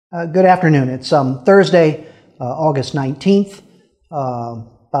Good afternoon. It's Thursday, August 19th,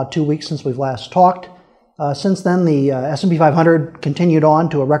 about 2 weeks since we've last talked. Since then, the S&P 500 continued on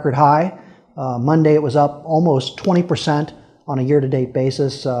to a record high. Monday, it was up almost 20% on a year-to-date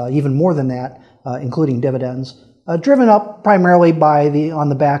basis, even more than that, including dividends, driven up primarily by on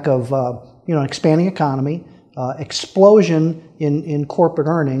the back of an expanding economy, explosion in corporate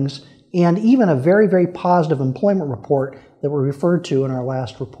earnings, and even a very, very positive employment report that we referred to in our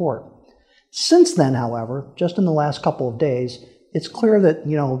last report. Since then, however, just in the last couple of days, it's clear that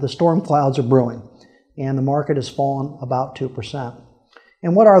the storm clouds are brewing, and the market has fallen about 2%.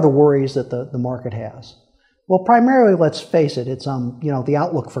 And what are the worries that the market has? Well, primarily, let's face it, it's the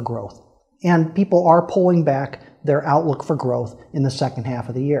outlook for growth, and people are pulling back their outlook for growth in the second half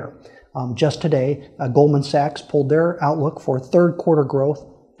of the year. Just today, Goldman Sachs pulled their outlook for third quarter growth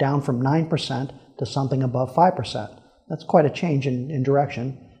down from 9% to something above 5%. That's quite a change in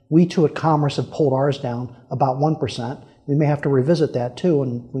direction. We too at Commerce have pulled ours down about 1%. We may have to revisit that too,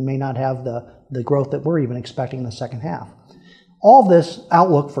 and we may not have the growth that we're even expecting in the second half. All of this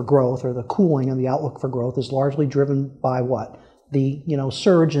outlook for growth, or the cooling of the outlook for growth, is largely driven by what? The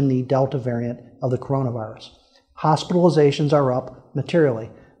surge in the Delta variant of the coronavirus. Hospitalizations are up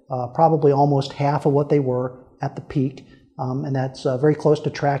materially, probably almost half of what they were at the peak, and that's very close to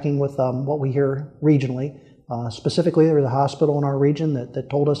tracking with what we hear regionally. Specifically, there was a hospital in our region that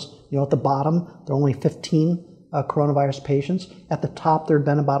told us, at the bottom, there are only 15 coronavirus patients. At the top, there had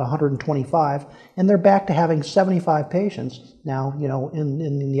been about 125, and they're back to having 75 patients now,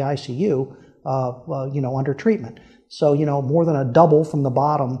 in the ICU, under treatment. So, more than a double from the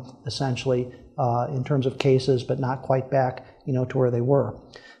bottom, essentially, in terms of cases, but not quite back, to where they were.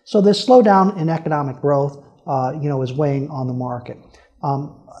 So this slowdown in economic growth, is weighing on the market.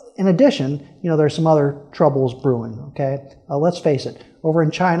 In addition, there's some other troubles brewing, okay? Let's face it, over in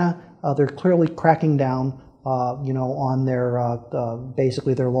China, they're clearly cracking down, on their,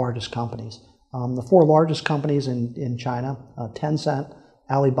 basically their largest companies. The four largest companies in China, Tencent,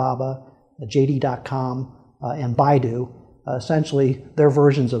 Alibaba, JD.com, and Baidu, essentially their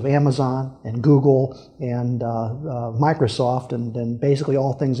versions of Amazon and Google and Microsoft and basically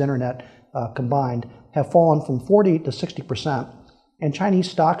all things internet combined, have fallen from 40 to 60%. And Chinese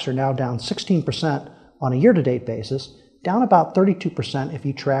stocks are now down 16% on a year-to-date basis, down about 32% if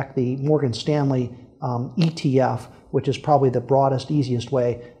you track the Morgan Stanley ETF, which is probably the broadest, easiest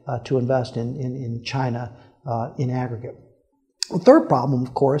way to invest in China in aggregate. The third problem,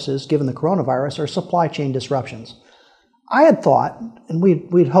 of course, is, given the coronavirus, are supply chain disruptions. I had thought, and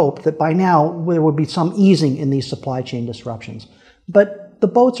we'd hoped, that by now there would be some easing in these supply chain disruptions. But the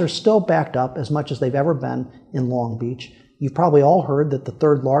boats are still backed up as much as they've ever been in Long Beach. You've probably all heard that the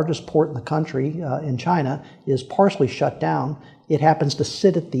third largest port in the country, in China, is partially shut down. It happens to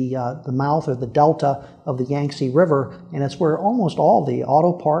sit at the mouth or the delta of the Yangtze River, and it's where almost all the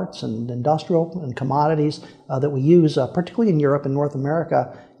auto parts and industrial and commodities that we use, particularly in Europe and North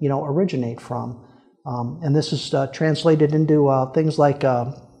America, originate from. And this is translated into things like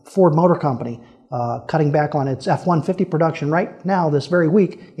Ford Motor Company cutting back on its F-150 production right now, this very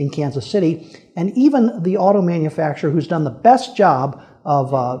week, in Kansas City. And even the auto manufacturer who's done the best job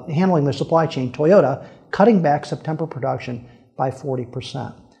of handling their supply chain, Toyota, cutting back September production by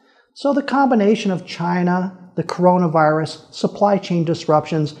 40%. So the combination of China, the coronavirus, supply chain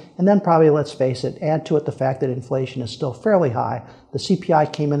disruptions, and then probably, let's face it, add to it the fact that inflation is still fairly high. The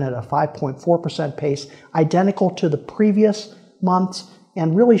CPI came in at a 5.4% pace, identical to the previous months,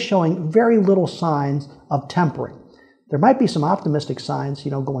 and really showing very little signs of tempering. There might be some optimistic signs,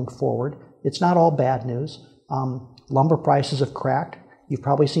 going forward. It's not all bad news. Lumber prices have cracked. You've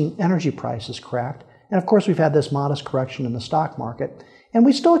probably seen energy prices cracked. And of course, we've had this modest correction in the stock market. And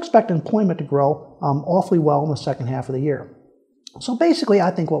we still expect employment to grow awfully well in the second half of the year. So basically,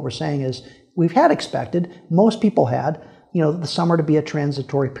 I think what we're saying is we've had expected, most people had, the summer to be a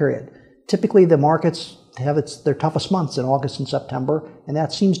transitory period. Typically, the markets have their toughest months in August and September, and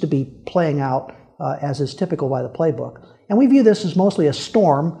that seems to be playing out as is typical by the playbook. And we view this as mostly a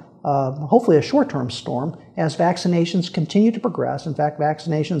storm, hopefully a short-term storm, as vaccinations continue to progress. In fact,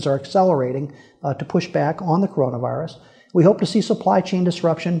 vaccinations are accelerating to push back on the coronavirus. We hope to see supply chain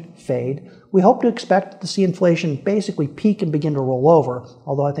disruption fade. We hope to expect to see inflation basically peak and begin to roll over,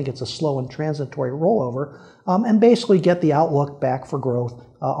 although I think it's a slow and transitory rollover, and basically get the outlook back for growth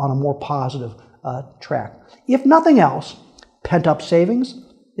on a more positive track. If nothing else, pent-up savings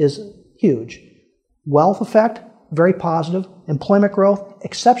is huge. Wealth effect, very positive. Employment growth,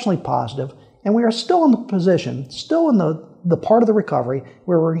 exceptionally positive. And we are still in the position, still in the part of the recovery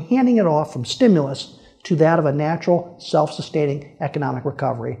where we're handing it off from stimulus to that of a natural, self-sustaining economic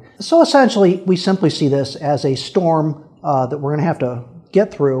recovery. So essentially, we simply see this as a storm that we're going to have to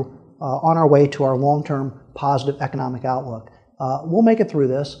get through on our way to our long-term positive economic outlook. We'll make it through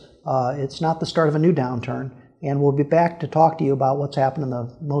this. It's not the start of a new downturn, and we'll be back to talk to you about what's happened in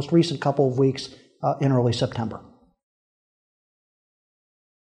the most recent couple of weeks in early September.